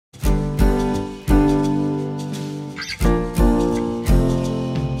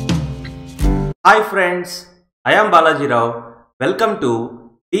Hi friends, I am Balaji Rao. Welcome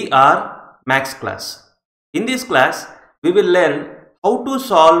to PR Max class. In this class, we will learn how to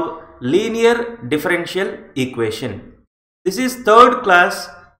solve linear differential equation. This is third class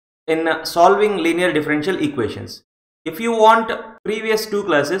in solving linear differential equations. If you want previous two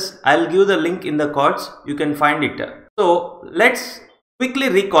classes, I'll give the link in the cards. You can find it. So let's quickly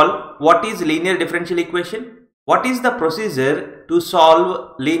recall what is linear differential equation. What is the procedure to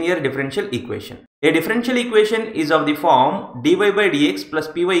solve linear differential equation? A differential equation is of the form dy by dx plus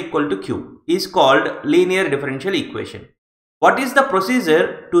py equal to q is called linear differential equation. What is the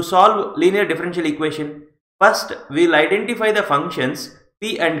procedure to solve linear differential equation? First, we will identify the functions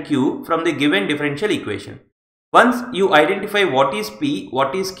p and q from the given differential equation. Once you identify what is p,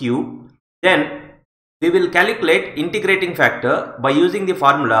 what is q, then we will calculate integrating factor by using the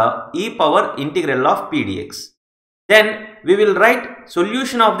formula e power integral of p dx. Then we will write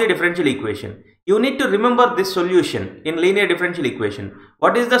solution of the differential equation. You need to remember this solution in linear differential equation.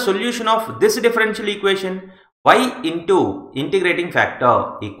 What is the solution of this differential equation? Y into integrating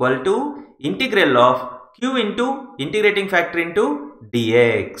factor equal to integral of q into integrating factor into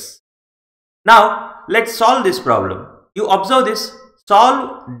dx. Now let's solve this problem. You observe this.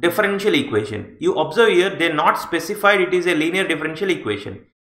 Solve differential equation. You observe here they are not specified it is a linear differential equation.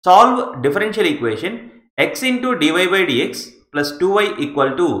 Solve differential equation x into dy by dx plus 2y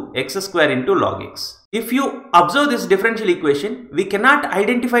equal to x square into log x. If you observe this differential equation, we cannot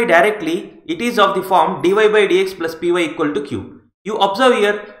identify directly it is of the form dy by dx plus py equal to q. You observe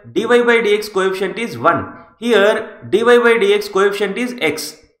here dy by dx coefficient is 1. Here dy by dx coefficient is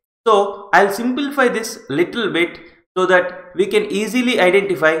x. So I'll simplify this little bit so that we can easily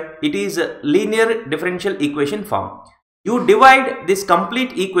identify it is a linear differential equation form. You divide this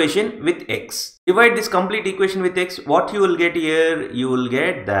complete equation with x. Divide this complete equation with x. What you will get here? You will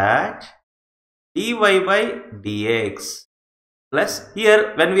get that dy by dx plus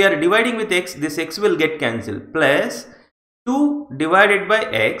here when we are dividing with x, this x will get cancelled, plus 2 divided by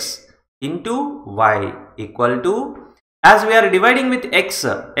x into y equal to, as we are dividing with x,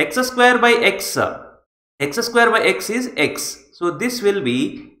 x square by x. X square by x is x. So this will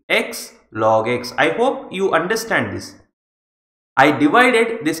be x log x. I hope you understand this. I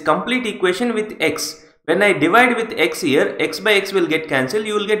divided this complete equation with x. When I divide with x here, x by x will get cancelled.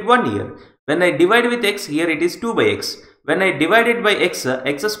 You will get 1 here. When I divide with x here, it is 2 by x. When I divide it by x,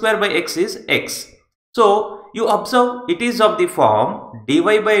 x square by x is x. So you observe it is of the form dy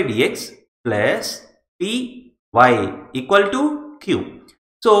by dx plus py equal to q.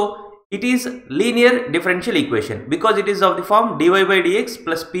 So it is linear differential equation because it is of the form dy by dx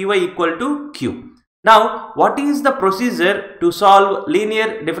plus py equal to q. Now, what is the procedure to solve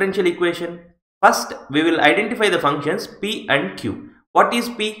linear differential equation? First, we will identify the functions p and q. What is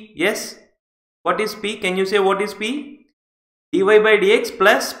p? Yes. What is p? Can you say what is p? dy by dx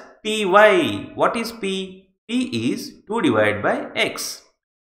plus py. What is p? p is 2 divided by x.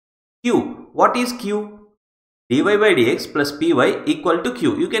 q. What is q? dy by dx plus py equal to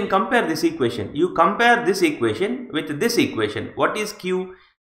q. You can compare this equation. You compare this equation with this equation. What is q?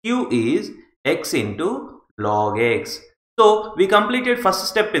 q is x into log x. So we completed first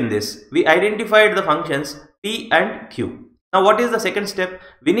step in this. We identified the functions p and q. Now what is the second step?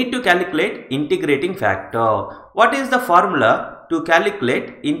 We need to calculate integrating factor. What is the formula to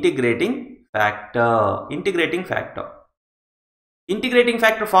calculate integrating factor? Integrating factor. Integrating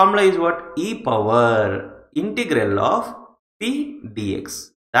factor formula is what? E power integral of p dx,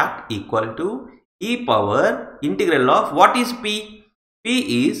 that equal to e power integral of what is p?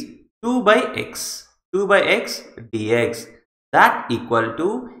 p is 2 by x dx, that equal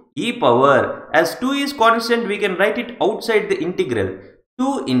to e power, as 2 is constant we can write it outside the integral,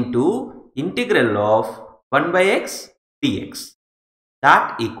 2 into integral of 1 by x dx,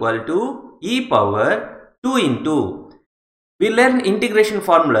 that equal to e power 2 into, we learn integration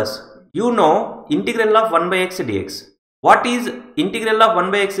formulas. You know integral of 1 by x dx. What is integral of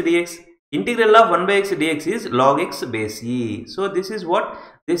 1 by x dx? Integral of 1 by x dx is log x base e. So this is what?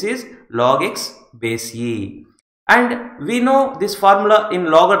 This is log x base e. And we know this formula in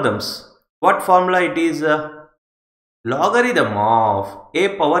logarithms. What formula it is? Logarithm of a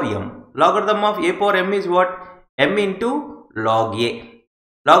power m. Logarithm of a power m is what? M into log a.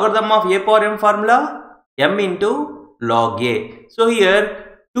 Logarithm of a power m formula? M into log a. So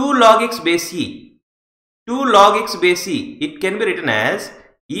here 2 log x base e. 2 log x base e. It can be written as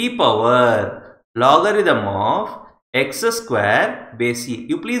e power logarithm of x square base e.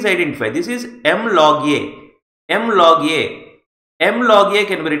 You please identify. This is m log a. M log a. M log a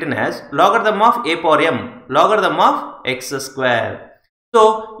can be written as logarithm of a power m. Logarithm of x square.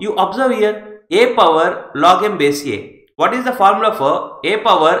 So you observe here a power log m base a. What is the formula for a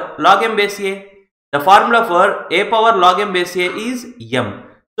power log m base a? The formula for a power log m base a is m.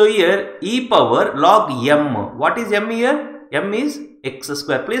 So here e power log m. What is m here? M is x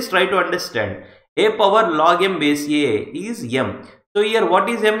square. Please try to understand. A power log m base a is m. So here what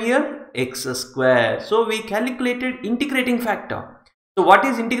is m here? X square. So we calculated integrating factor. So what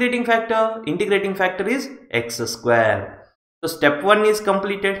is integrating factor? Integrating factor is x square. So step 1 is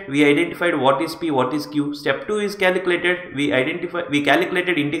completed. We identified what is p, what is q. Step 2 is calculated. We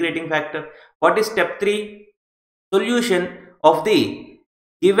calculated integrating factor. What is step 3? Solution of the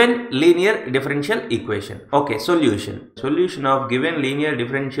given linear differential equation. Okay, solution. Solution of given linear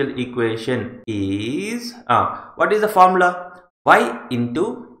differential equation is what is the formula? Y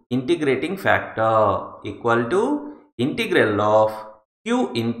into integrating factor equal to integral of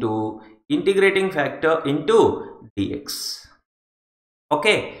q into integrating factor into dx.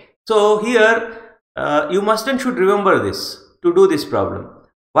 Okay, so here you must and should remember this to do this problem.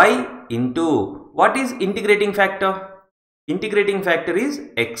 Y into what is integrating factor? Integrating factor is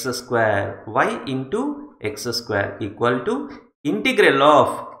x square. Y into x square equal to integral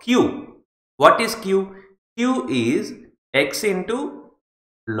of q. What is q? Q is x into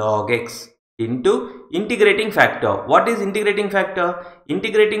log x into integrating factor. What is integrating factor?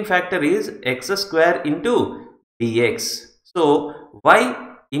 Integrating factor is x square into dx. So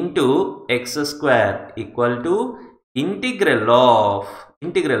y into x square equal to integral of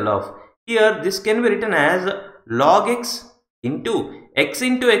here this can be written as log x into x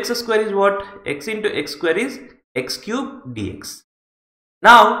square is what? X into x square is x cube dx.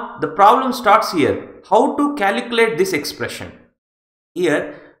 Now the problem starts here. How to calculate this expression?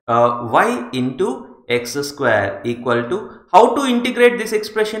 Here y into x square equal to, how to integrate this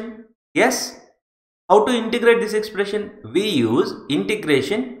expression? Yes, how to integrate this expression? We use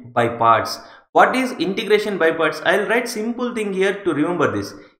integration by parts. What is integration by parts? I will write simple thing here to remember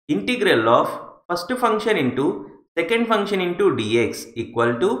this. Integral of first function into second function into dx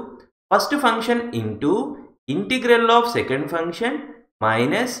equal to first function into integral of second function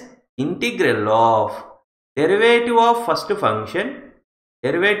minus integral of derivative of first function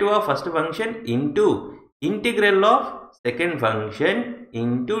into integral of second function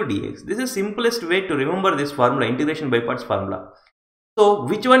into dx. This is simplest way to remember this formula, integration by parts formula. So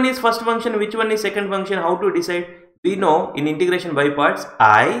which one is first function, which one is second function, how to decide? We know in integration by parts,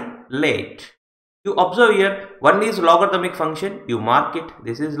 I let. You observe here, one is logarithmic function, you mark it,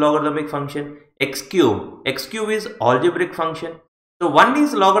 this is logarithmic function. X cube is algebraic function. So one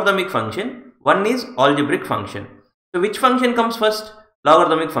is logarithmic function, one is algebraic function. So which function comes first?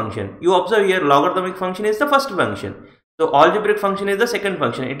 Logarithmic function. You observe here, logarithmic function is the first function. So algebraic function is the second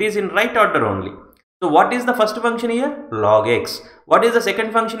function. It is in right order only. So what is the first function here? Log x. What is the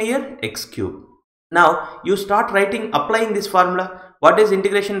second function here? X cube. Now you start applying this formula. What is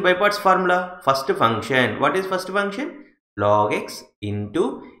integration by parts formula? First function. What is first function? Log x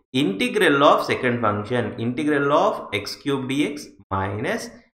into integral of second function, integral of x cube dx minus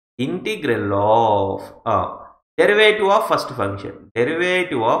integral of derivative of first function.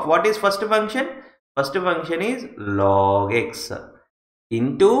 Derivative of what is first function? First function is log x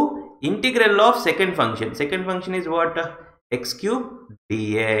into integral of second function. Second function is what? X cube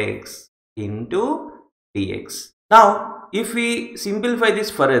dx into dx. Now if we simplify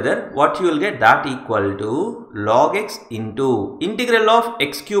this further, what you will get? That equal to log x into integral of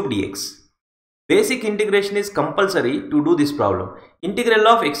x cube dx. Basic integration is compulsory to do this problem. Integral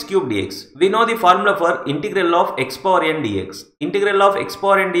of x cube dx. We know the formula for integral of x power n dx. Integral of x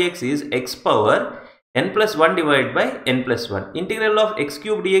power n dx is x power n plus 1 divided by n plus 1. Integral of x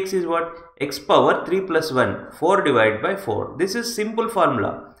cube dx is what? X power 3 plus 1, 4 divided by 4. This is simple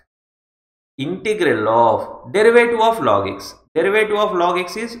formula. Integral of derivative of log x. Derivative of log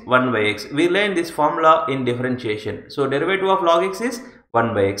x is 1 by x. We learned this formula in differentiation. So derivative of log x is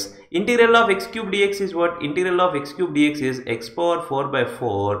 1 by x. Integral of x cube dx is what? Integral of x cube dx is x power 4 by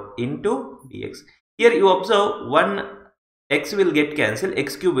 4 into dx. Here you observe 1 x will get cancelled,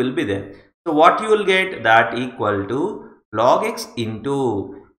 x cube will be there. So what you will get? That equal to log x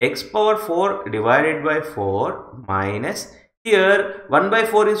into x power 4 divided by 4 minus, here 1 by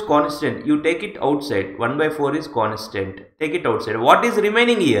 4 is constant, you take it outside, 1 by 4 is constant, take it outside. What is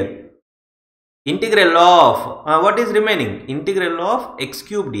remaining here? Integral of, what is remaining? Integral of x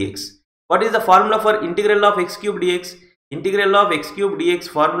cube dx. What is the formula for integral of x cube dx? Integral of x cube dx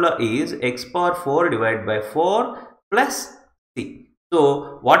formula is x power 4 divided by 4 plus c.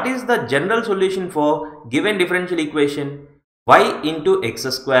 So what is the general solution for given differential equation? Y into x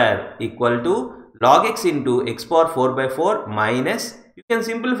square equal to log x into x power 4 by 4 minus, You can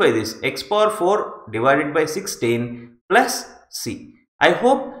simplify this, x power 4 divided by 16 plus c. I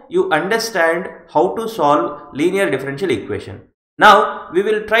hope you understand how to solve linear differential equation. Now we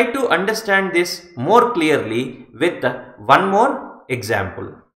will try to understand this more clearly with one more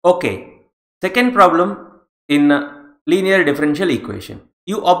example. Okay, second problem in linear differential equation.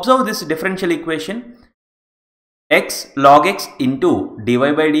 You observe this differential equation, x log x into dy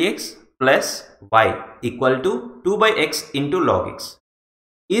by dx plus y equal to 2 by x into log x.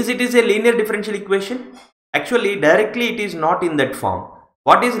 Is it a linear differential equation? Actually, directly it is not in that form.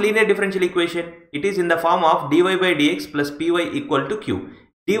 What is linear differential equation? It is in the form of dy by dx plus py equal to q.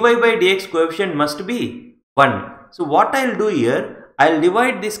 dy by dx coefficient must be 1. So what I will do here, I will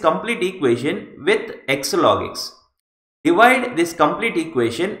divide this complete equation with x log x. Divide this complete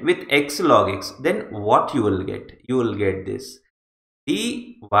equation with x log x. Then what you will get? You will get this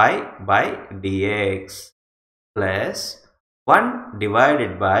dy by dx plus 1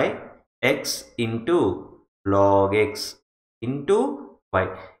 divided by x into log x into y.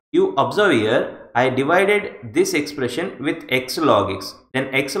 You observe here, I divided this expression with x log x.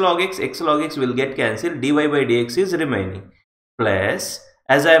 Then x log x will get cancelled. dy by dx is remaining. Plus,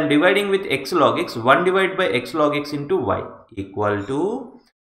 as I am dividing with x log x, 1 divided by x log x into y equal to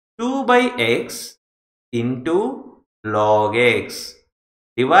 2 by x into log x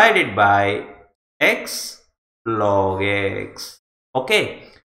divided by x log x. Okay.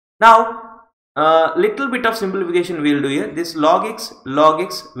 Now, little bit of simplification we will do here. This log x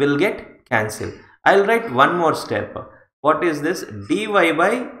will get cancelled. I will write one more step. What is this? dy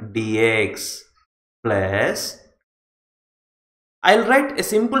by dx plus, I will write a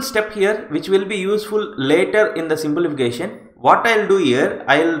simple step here which will be useful later in the simplification. What I will do here,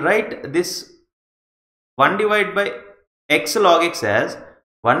 I will write this 1 divided by x log x as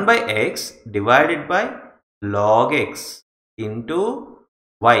 1 by x divided by log x into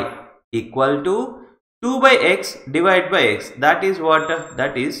y equal to 2 by x divided by x. That is what?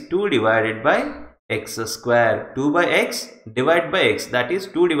 That is 2 divided by x square. 2 by x divided by x, that is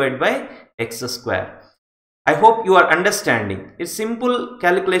 2 divided by x square. I hope you are understanding. It's simple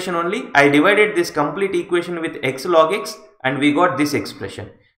calculation only. I divided this complete equation with x log x and we got this expression.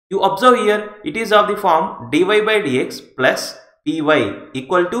 You observe here, it is of the form dy by dx plus py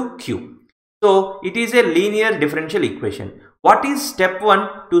equal to q. So it is a linear differential equation. What is step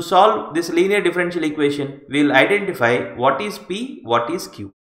 1 to solve this linear differential equation? We will identify what is p, what is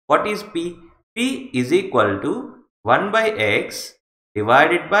q. What is p? P is equal to 1 by x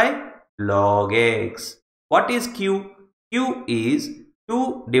divided by log x. What is q? Q is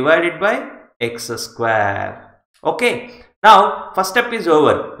 2 divided by x square. Okay. Now, first step is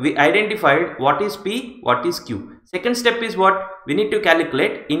over. We identified what is p, what is q. Second step is what? We need to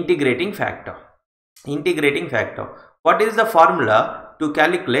calculate integrating factor. Integrating factor. What is the formula to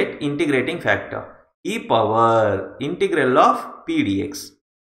calculate integrating factor? E power integral of p dx.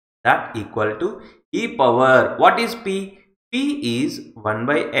 That equal to e power. What is p? P is 1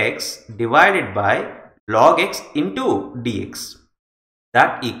 by x divided by log x into dx.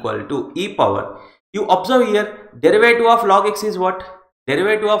 That equal to e power. You observe here, derivative of log x is what?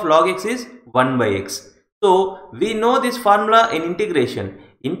 Derivative of log x is 1 by x. So we know this formula in integration.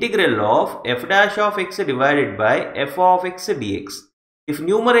 Integral of f dash of x divided by f of x dx. If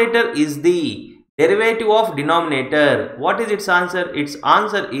numerator is the derivative of denominator, what is its answer? Its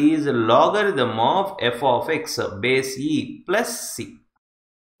answer is logarithm of f of x base e plus c.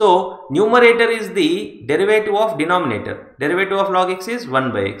 So numerator is the derivative of denominator. Derivative of log x is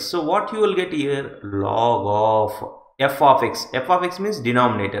 1 by x. So what you will get here? Log of f of x. F of x means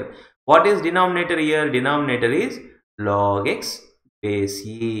denominator. What is denominator here? Denominator is log x base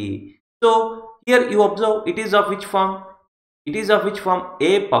e. So here you observe, it is of which form? It is of which form?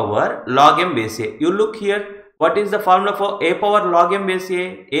 A power log m base a. You look here, what is the formula for a power log m base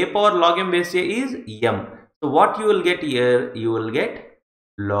a? A power log m base a is m. So what you will get here? You will get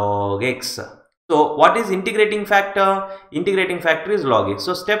log x. So what is integrating factor? Integrating factor is log x.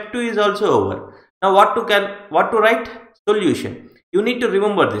 So step 2 is also over. Now what to write? Solution. You need to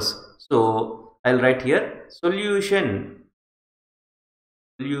remember this. So I'll write here solution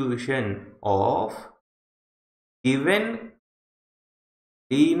of given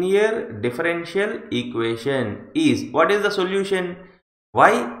linear differential equation is, what is the solution?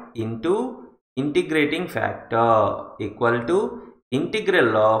 Y into integrating factor equal to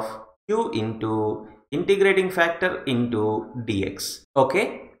integral of q into integrating factor into dx.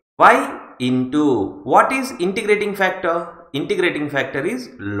 Okay. Y into, what is integrating factor? Integrating factor is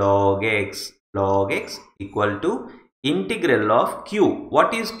log x. Log x equal to integral of q.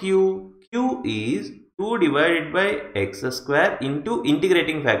 What is q? Q is 2 divided by x square into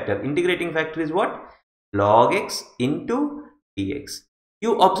integrating factor. Integrating factor is what? Log x into dx.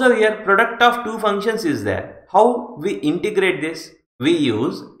 You observe here, product of two functions is there. How we integrate this? We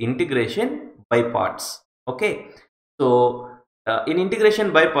use integration by parts. Okay. So in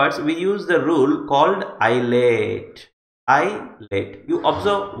integration by parts, we use the rule called ILATE. ILATE. You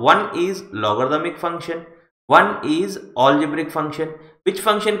observe, one is logarithmic function, one is algebraic function. Which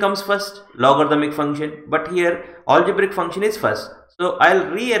function comes first? Logarithmic function. But here algebraic function is first. So I'll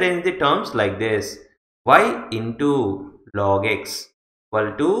rearrange the terms like this. Y into log x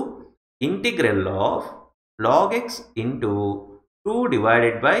equal to integral of log x into 2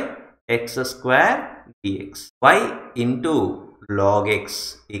 divided by x square dx. Y into log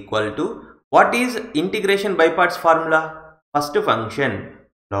x equal to, what is integration by parts formula? First function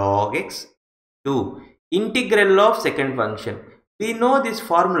log x to integral of second function. We know this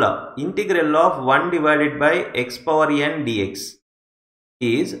formula, integral of 1 divided by x power n dx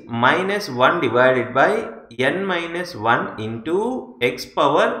is minus 1 divided by n minus 1 into x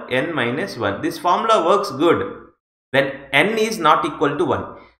power n minus 1. This formula works good when n is not equal to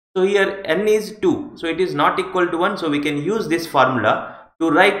 1. So here n is 2, so it is not equal to 1, so we can use this formula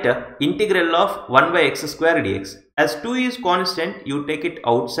to write integral of 1 by x square dx. As 2 is constant, you take it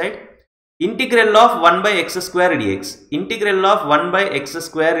outside. Integral of 1 by x square dx. Integral of 1 by x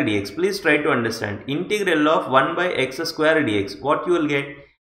square dx. Please try to understand. Integral of 1 by x square dx. What you will get?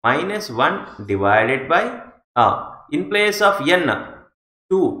 Minus 1 divided by, in place of n,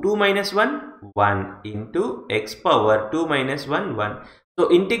 2. 2 minus 1, 1 into x power 2 minus 1, 1.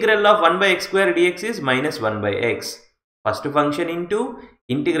 So integral of 1 by x square dx is minus 1 by x. First function into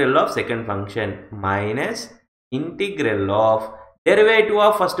integral of second function minus integral of derivative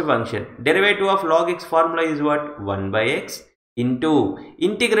of first function. Derivative of log x formula is what? 1 by x into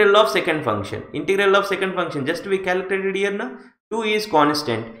integral of second function. Integral of second function, just we calculated here na, 2 is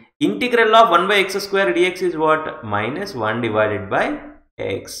constant. Integral of 1 by x square dx is what? Minus 1 divided by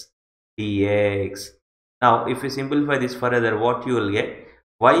x dx. Now if you simplify this further, what you will get?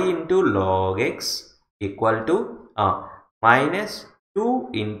 Y into log x equal to minus 2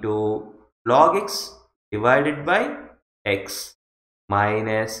 into log x divided by x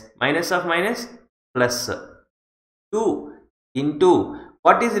minus of minus plus 2 into,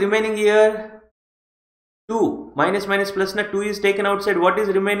 what is remaining here? 2 minus plus na, 2 is taken outside. What is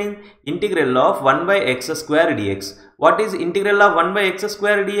remaining? Integral of 1 by x square dx. What is integral of 1 by x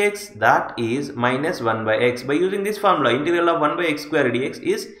square dx? That is minus 1 by x. By using this formula, integral of 1 by x square dx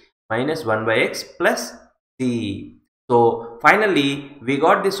is minus 1 by x plus c. So finally we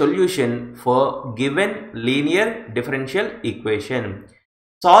got the solution for given linear differential equation.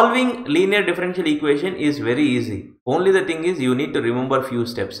 Solving linear differential equation is very easy. Only the thing is, you need to remember few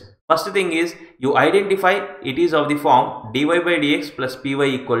steps. First thing is, you identify it is of the form dy by dx plus py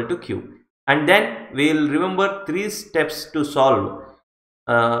equal to q. And then we will remember 3 steps to solve.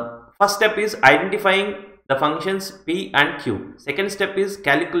 First step is identifying the functions p and q. Second step is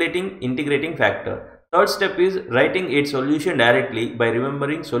calculating integrating factor. Third step is writing its solution directly by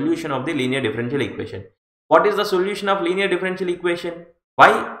remembering solution of the linear differential equation. What is the solution of linear differential equation?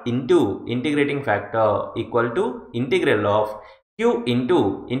 Y into integrating factor equal to integral of q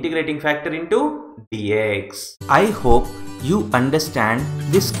into integrating factor into dx. I hope you understand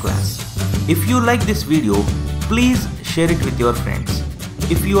this class. If you like this video, please share it with your friends.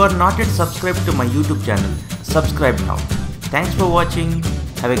 If you are not yet subscribed to my YouTube channel, subscribe now. Thanks for watching.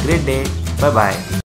 Have a great day. Bye bye.